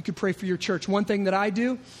community. You can pray for your church. One thing that I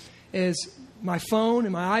do is my phone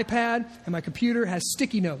and my iPad and my computer has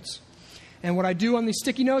sticky notes. And what I do on these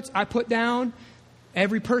sticky notes, I put down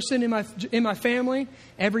every person in my family,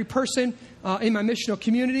 every person in my missional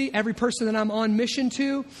community, every person that I'm on mission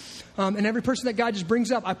to, and every person that God just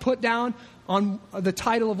brings up, I put down on the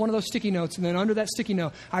title of one of those sticky notes. And then under that sticky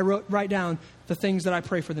note, I write down the things that I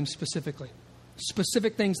pray for them specifically.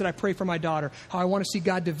 Specific things that I pray for my daughter. How I want to see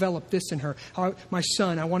God develop this in her. My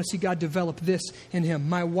son, I want to see God develop this in him.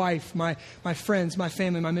 My wife, my friends, my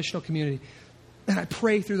family, my missional community. And I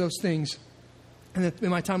pray through those things in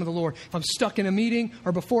my time with the Lord. If I'm stuck in a meeting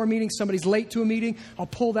or before a meeting, somebody's late to a meeting, I'll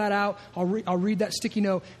pull that out. I'll read that sticky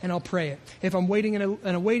note and I'll pray it. If I'm waiting in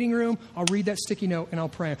a waiting room, I'll read that sticky note and I'll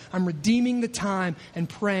pray. I'm redeeming the time and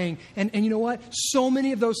praying. And you know what? So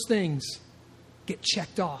many of those things get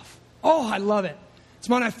checked off. Oh, I love it. It's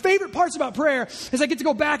one of my favorite parts about prayer is I get to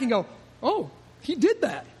go back and go, oh, he did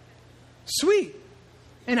that. Sweet.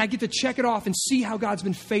 And I get to check it off and see how God's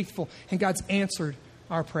been faithful and God's answered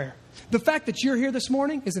our prayer. The fact that you're here this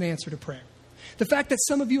morning is an answer to prayer. The fact that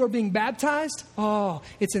some of you are being baptized,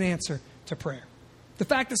 it's an answer to prayer. The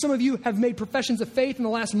fact that some of you have made professions of faith in the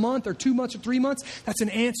last month or 2 months or 3 months, that's an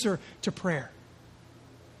answer to prayer.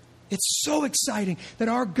 It's so exciting that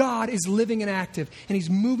our God is living and active, and He's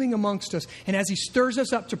moving amongst us. And as He stirs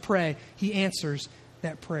us up to pray, He answers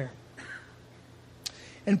that prayer.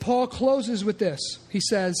 And Paul closes with this. He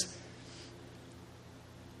says,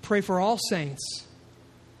 pray for all saints,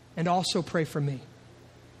 and also pray for me.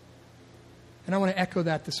 And I want to echo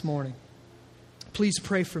that this morning. Please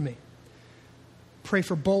pray for me. Pray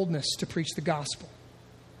for boldness to preach the gospel.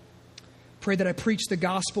 Pray that I preach the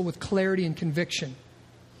gospel with clarity and conviction.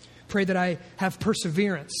 Pray that I have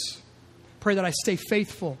perseverance. Pray that I stay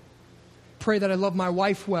faithful. Pray that I love my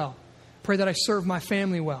wife well. Pray that I serve my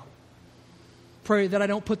family well. Pray that I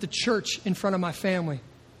don't put the church in front of my family.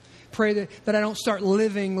 Pray that I don't start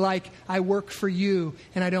living like I work for you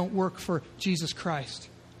and I don't work for Jesus Christ.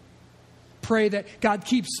 Pray that God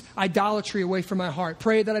keeps idolatry away from my heart.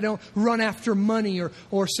 Pray that I don't run after money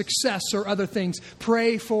or success or other things.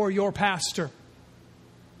 Pray for your pastor.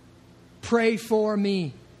 Pray for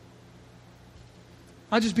me.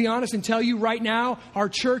 I'll just be honest and tell you right now, our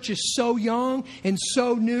church is so young and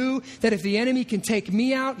so new that if the enemy can take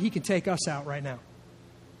me out, he can take us out right now.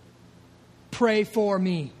 Pray for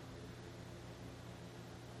me.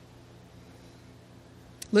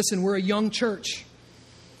 Listen, we're a young church,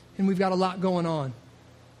 and we've got a lot going on.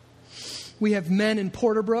 We have men in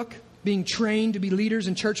Porterbrook being trained to be leaders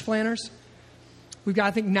and church planners. We've got,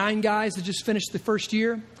 I think, 9 guys that just finished the first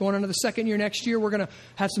year, going on to the second year next year. We're going to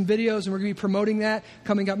have some videos, and we're going to be promoting that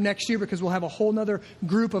coming up next year because we'll have a whole other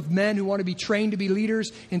group of men who want to be trained to be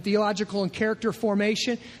leaders in theological and character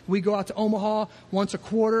formation. We go out to Omaha once a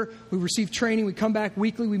quarter. We receive training. We come back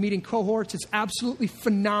weekly. We meet in cohorts. It's absolutely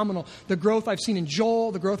phenomenal. The growth I've seen in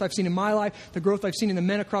Joel, the growth I've seen in my life, the growth I've seen in the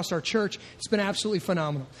men across our church, it's been absolutely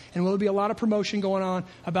phenomenal. And there'll be a lot of promotion going on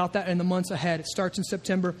about that in the months ahead. It starts in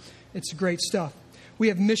September. It's great stuff. We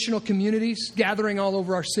have missional communities gathering all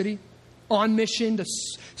over our city, on mission to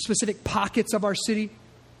specific pockets of our city.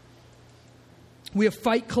 We have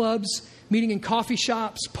fight clubs meeting in coffee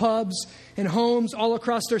shops, pubs, and homes all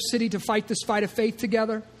across our city to fight this fight of faith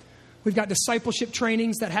together. We've got discipleship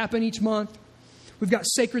trainings that happen each month. We've got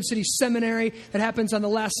Sacred City Seminary that happens on the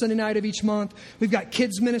last Sunday night of each month. We've got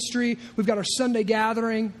kids ministry. We've got our Sunday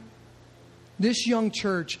gathering. This young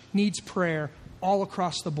church needs prayer all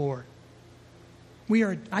across the board.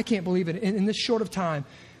 I can't believe it. In this short of time,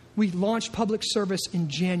 we launched public service in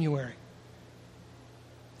January.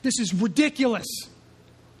 This is ridiculous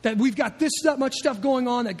that we've got that much stuff going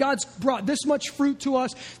on, that God's brought this much fruit to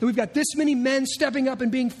us, that we've got this many men stepping up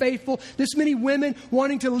and being faithful, this many women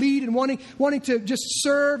wanting to lead and wanting to just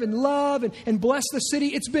serve and love and bless the city.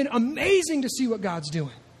 It's been amazing to see what God's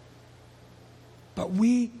doing. But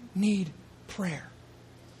we need prayer.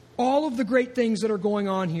 All of the great things that are going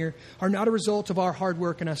on here are not a result of our hard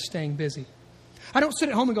work and us staying busy. I don't sit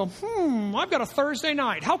at home and go, I've got a Thursday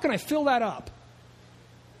night. How can I fill that up?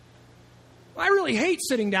 I really hate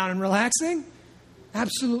sitting down and relaxing.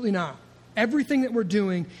 Absolutely not. Everything that we're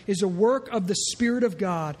doing is a work of the Spirit of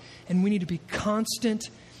God, and we need to be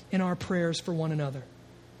constant in our prayers for one another.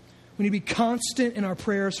 We need to be constant in our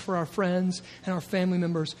prayers for our friends and our family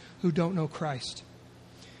members who don't know Christ.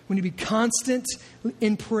 We need to be constant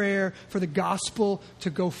in prayer for the gospel to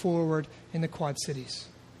go forward in the Quad Cities.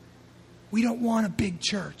 We don't want a big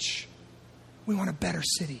church. We want a better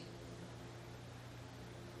city.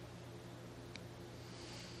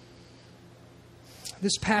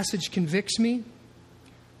 This passage convicts me,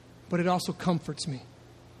 but it also comforts me.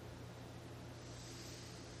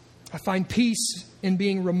 I find peace in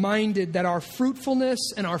being reminded that our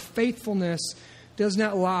fruitfulness and our faithfulness does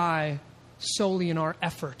not lie solely in our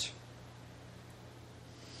effort.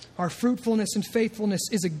 Our fruitfulness and faithfulness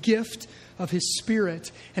is a gift of His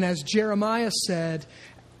Spirit. And as Jeremiah said,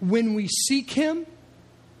 when we seek Him,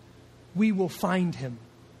 we will find Him.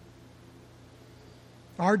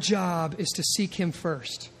 Our job is to seek Him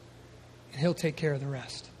first, and He'll take care of the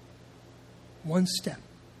rest. One step,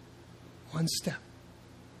 one step,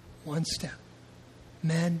 one step.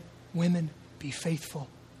 Men, women, be faithful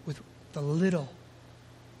with the little.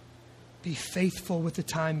 Be faithful with the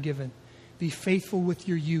time given. Be faithful with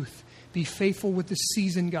your youth. Be faithful with the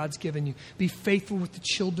season God's given you. Be faithful with the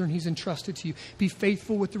children He's entrusted to you. Be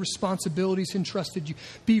faithful with the responsibilities He's entrusted you.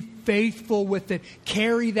 Be faithful with it.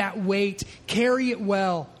 Carry that weight. Carry it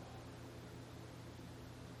well.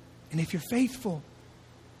 And if you're faithful,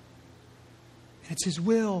 and it's His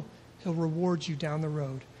will, He'll reward you down the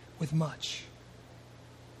road with much.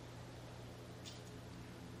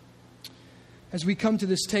 As we come to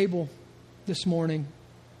this table this morning,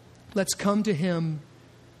 let's come to Him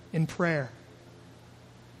in prayer.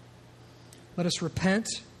 Let us repent.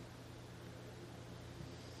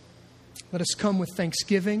 Let us come with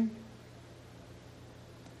thanksgiving.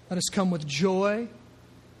 Let us come with joy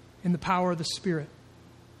in the power of the Spirit.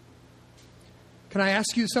 Can I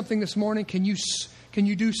ask you something this morning? Can you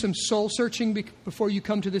do some soul searching before you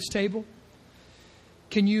come to this table?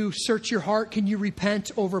 Can you search your heart? Can you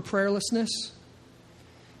repent over prayerlessness?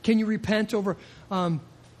 Can you repent over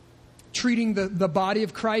treating the body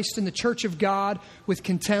of Christ and the church of God with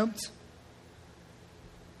contempt?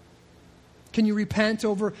 Can you repent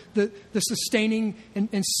over the sustaining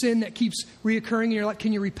and sin that keeps reoccurring in your life?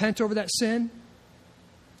 Can you repent over that sin?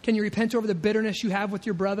 Can you repent over the bitterness you have with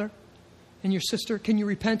your brother and your sister? Can you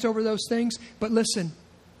repent over those things? But listen,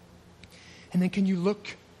 and then can you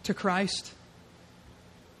look to Christ?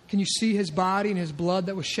 Can you see His body and His blood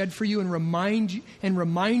that was shed for you and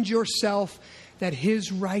remind yourself that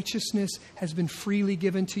His righteousness has been freely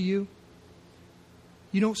given to you?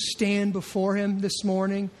 You don't stand before Him this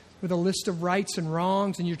morning with a list of rights and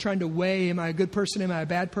wrongs and you're trying to weigh, am I a good person, am I a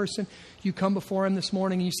bad person? You come before Him this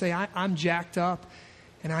morning and you say, I'm jacked up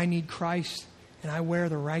and I need Christ and I wear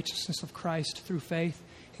the righteousness of Christ through faith.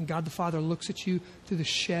 And God the Father looks at you through the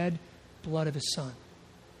shed blood of His Son.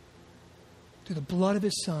 Through the blood of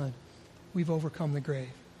His Son, we've overcome the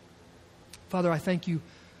grave. Father, I thank You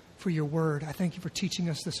for Your word. I thank You for teaching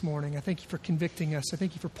us this morning. I thank You for convicting us. I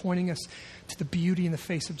thank You for pointing us to the beauty in the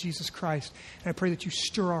face of Jesus Christ. And I pray that You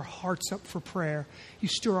stir our hearts up for prayer. You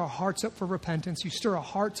stir our hearts up for repentance. You stir our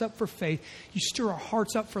hearts up for faith. You stir our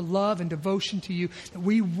hearts up for love and devotion to You, that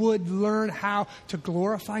we would learn how to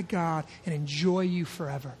glorify God and enjoy You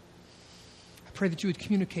forever. I pray that You would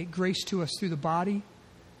communicate grace to us through the body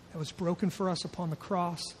that was broken for us upon the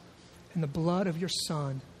cross and the blood of Your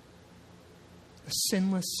Son, the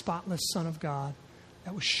sinless, spotless Son of God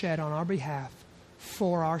that was shed on our behalf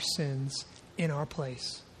for our sins in our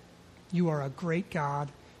place. You are a great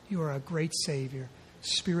God. You are a great Savior.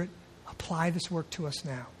 Spirit, apply this work to us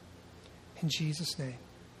now. In Jesus' name,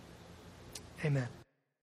 amen.